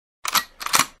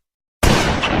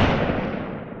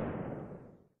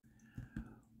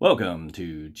Welcome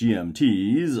to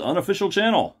GMT's unofficial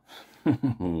channel.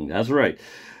 That's right.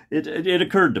 It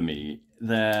occurred to me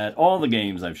that all the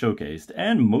games I've showcased,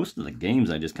 and most of the games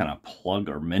I just kind of plug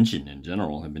or mention in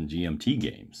general, have been GMT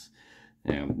games.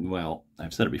 And, well,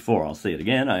 I've said it before, I'll say it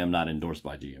again, I am not endorsed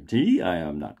by GMT, I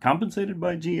am not compensated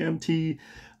by GMT.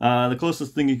 The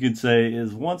closest thing you could say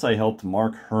is once I helped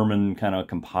Mark Herman kind of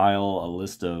compile a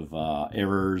list of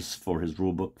errors for his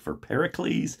rulebook for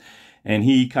Pericles, and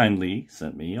he kindly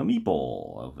sent me a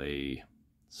meeple of a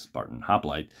Spartan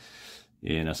hoplite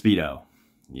in a Speedo.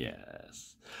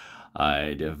 Yes,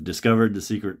 I have discovered the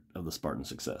secret of the Spartan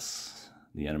success.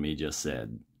 The enemy just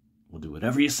said, "We'll do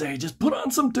whatever you say, just put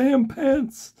on some damn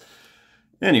pants."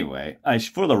 Anyway,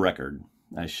 for the record,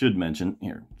 I should mention,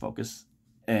 here, focus,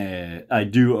 I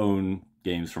do own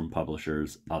games from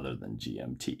publishers other than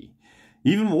GMT.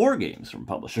 Even war games from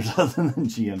publishers other than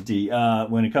GMT.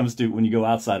 When it comes to, when you go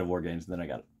outside of war games,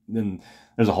 then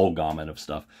there's a whole gamut of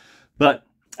stuff. But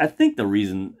I think the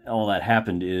reason all that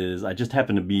happened is I just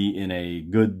happened to be in a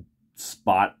good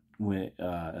spot, when,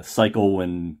 a cycle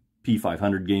when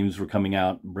P500 games were coming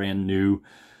out brand new,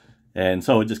 and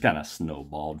so it just kind of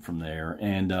snowballed from there.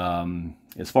 And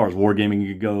as far as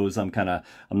wargaming goes, I'm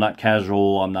not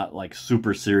casual, I'm not like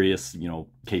super serious, you know,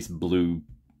 case blue,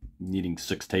 needing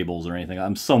 6 tables or anything.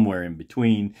 I'm somewhere in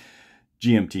between.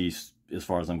 GMT, as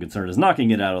far as I'm concerned, is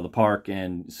knocking it out of the park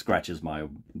and scratches my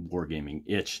wargaming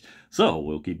itch, so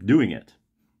we'll keep doing it.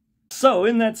 So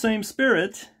in that same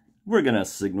spirit, we're going to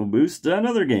signal boost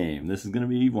another game. This is going to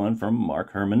be one from Mark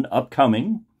Herman,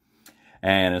 upcoming,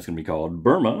 and it's going to be called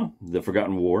Burma, The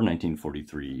Forgotten War,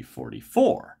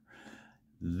 1943-44.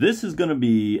 This is going to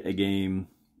be a game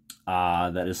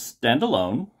that is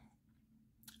standalone,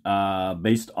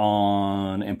 based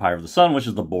on Empire of the Sun, which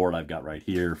is the board I've got right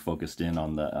here, focused in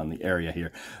on the area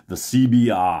here. The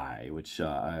CBI, which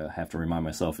I have to remind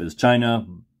myself is China,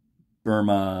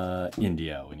 Burma,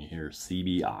 India. When you hear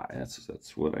CBI,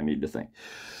 that's what I need to think.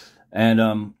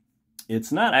 And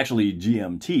it's not actually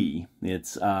GMT.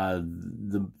 It's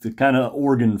the kind of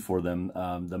organ for them,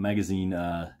 the magazine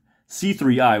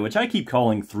C3I, which I keep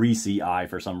calling 3CI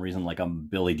for some reason, like I'm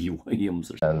Billy D.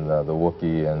 Williams or something. And the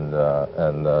Wookiee and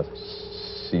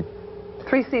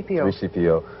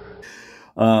 3CPO.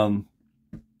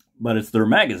 But it's their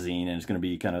magazine, and it's going to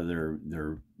be kind of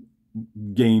their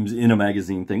games in a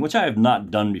magazine thing, which I have not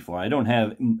done before. I don't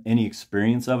have any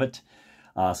experience of it.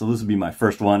 So this would be my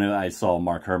first one. I saw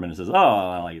Mark Herman and says, "Oh,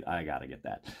 I got to get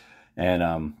that."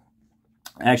 And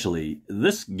actually,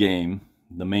 this game,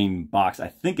 the main box, I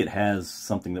think it has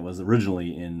something that was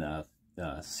originally in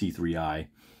C3I,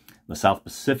 the South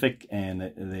Pacific,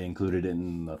 and they included it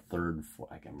in the third,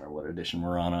 I can't remember what edition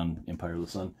we're on Empire of the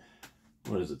Sun.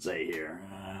 What does it say here?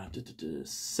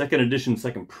 Second edition,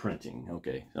 second printing.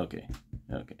 Okay.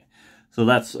 So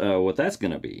that's what that's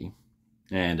going to be.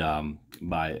 And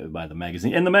by the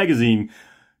magazine. And the magazine,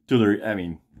 to their, I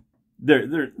mean,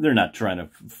 they're not trying to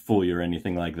fool you or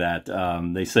anything like that.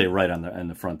 They say right on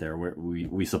the front there,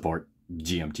 we support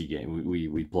GMT game.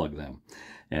 We plug them,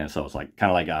 and so it's like kind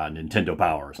of like Nintendo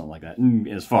Power or something like that. And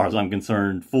as far as I'm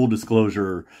concerned, full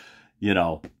disclosure, you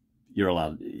know, you're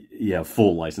allowed, you have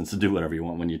full license to do whatever you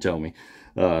want when you tell me.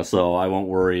 So I won't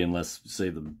worry unless, say,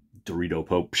 the Dorito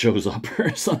Pope shows up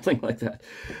or something like that.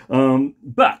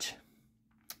 But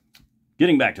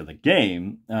getting back to the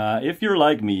game, if you're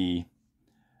like me,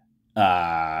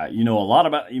 you know a lot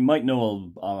about, you might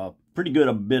know a pretty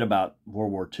good bit about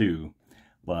World War II,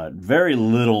 but very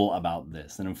little about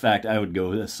this. And in fact, I would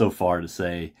go so far to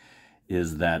say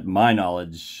is that my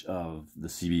knowledge of the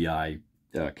CBI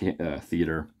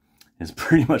theater is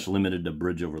pretty much limited to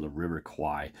Bridge Over the River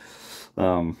Kwai.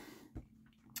 Yeah,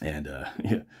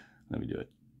 let me do it.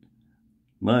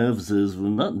 My officers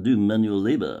will not do manual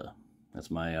labor.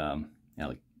 That's my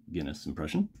Alec Guinness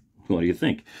impression. What do you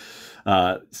think?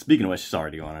 Speaking of which, sorry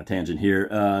to go on a tangent here.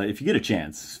 If you get a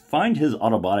chance, find his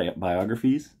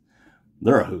autobiographies.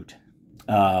 They're a hoot.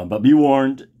 But be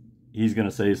warned, he's going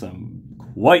to say some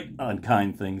quite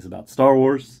unkind things about Star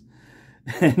Wars.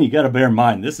 And you got to bear in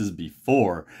mind, this is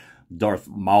before Darth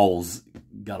Maul's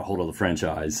got a hold of the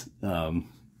franchise. But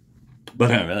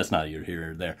anyway, that's not either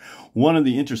here or there. One of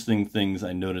the interesting things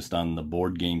I noticed on the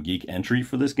Board Game Geek entry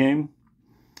for this game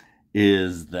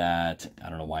is that, I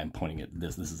don't know why I'm pointing at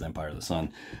this. This is Empire of the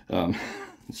Sun.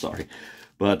 Sorry.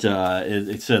 But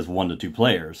it says 1 to 2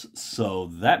 players. So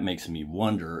that makes me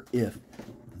wonder if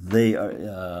they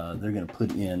are, they're going to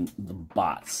put in the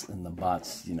bots. And the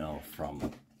bots, you know,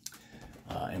 from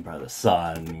Empire of the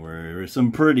Sun, where there's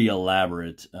some pretty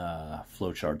elaborate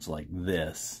flowcharts like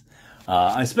this.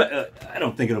 I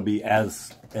don't think it'll be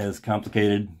as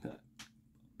complicated.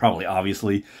 probably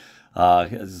obviously,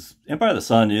 because Empire of the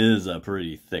Sun is a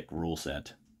pretty thick rule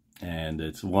set. And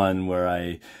it's one where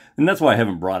and that's why I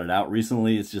haven't brought it out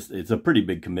recently. It's a pretty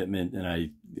big commitment, and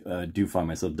I do find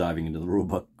myself diving into the rule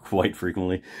book quite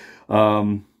frequently.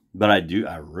 But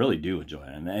I really do enjoy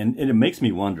it. And it makes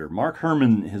me wonder. Mark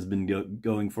Herman has been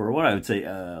going for what I would say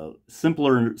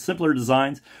simpler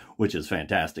designs, which is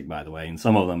fantastic, by the way. And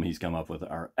some of them he's come up with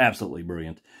are absolutely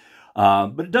brilliant.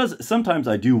 But it does, sometimes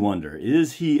I do wonder,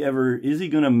 is he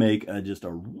going to make just a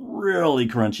really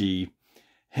crunchy,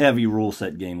 heavy rule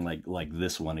set game like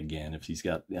this one again, if he's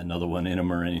got another one in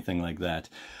him or anything like that.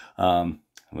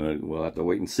 We'll have to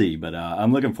wait and see, but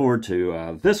I'm looking forward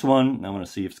to this one. I want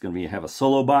to see if it's going to have a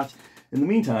solo bot. In the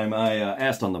meantime, I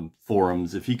asked on the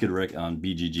forums if he could on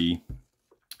BGG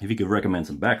if he could recommend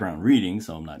some background reading,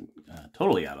 so I'm not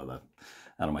totally out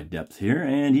of my depth here.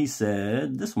 And he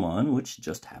said this one, which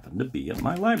just happened to be at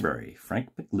my library, Frank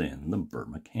McLynn, The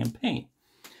Burma Campaign.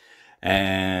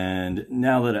 And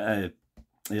now that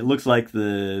it looks like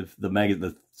the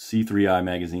C3I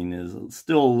magazine is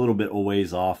still a little bit a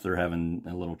ways off. They're having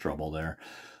a little trouble there,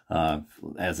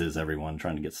 as is everyone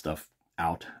trying to get stuff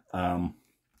out.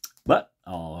 But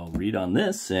I'll read on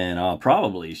this, and I'll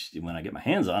probably, when I get my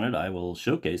hands on it, I will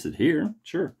showcase it here.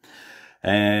 Sure.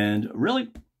 And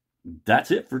really, that's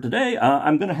it for today.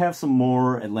 I'm going to have some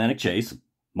more Atlantic Chase,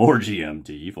 more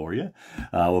GMT for you.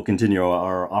 We'll continue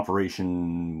our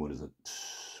Operation, what is it?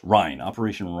 Rhine,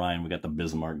 Operation Rhine. We got the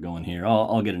Bismarck going here.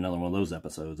 I'll get another one of those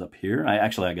episodes up here. I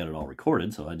got it all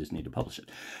recorded, so I just need to publish it.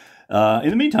 In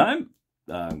the meantime,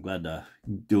 I'm glad to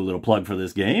do a little plug for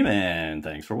this game, and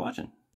thanks for watching.